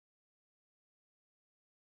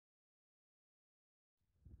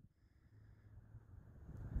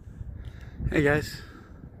Hey guys,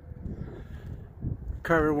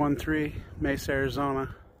 Carver 13, Mesa,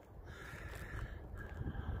 Arizona.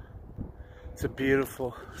 It's a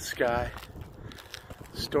beautiful sky.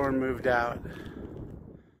 Storm moved out.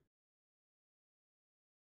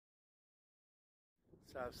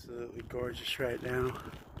 It's absolutely gorgeous right now.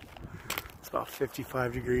 It's about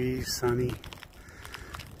 55 degrees, sunny.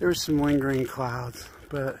 There were some lingering clouds,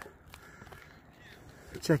 but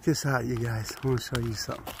check this out, you guys. I want to show you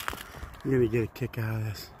something. You're gonna get a kick out of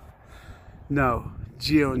this. No,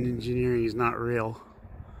 geoengineering is not real.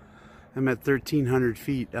 I'm at 1,300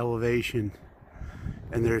 feet elevation,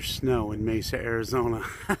 and there's snow in Mesa, Arizona.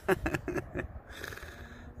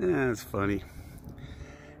 Yeah, that's funny.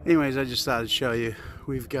 Anyways, I just thought I'd show you.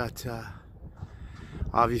 We've got,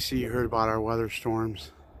 obviously you heard about our weather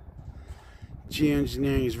storms.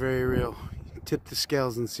 Geoengineering is very real. Tip the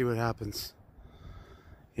scales and see what happens.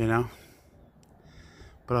 You know?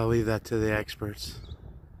 But I'll leave that to the experts.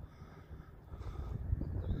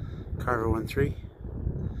 Carver 13,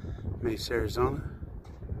 Mesa, Arizona.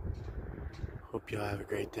 Hope y'all have a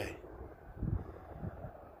great day.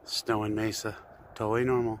 Snow in Mesa, totally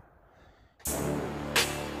normal.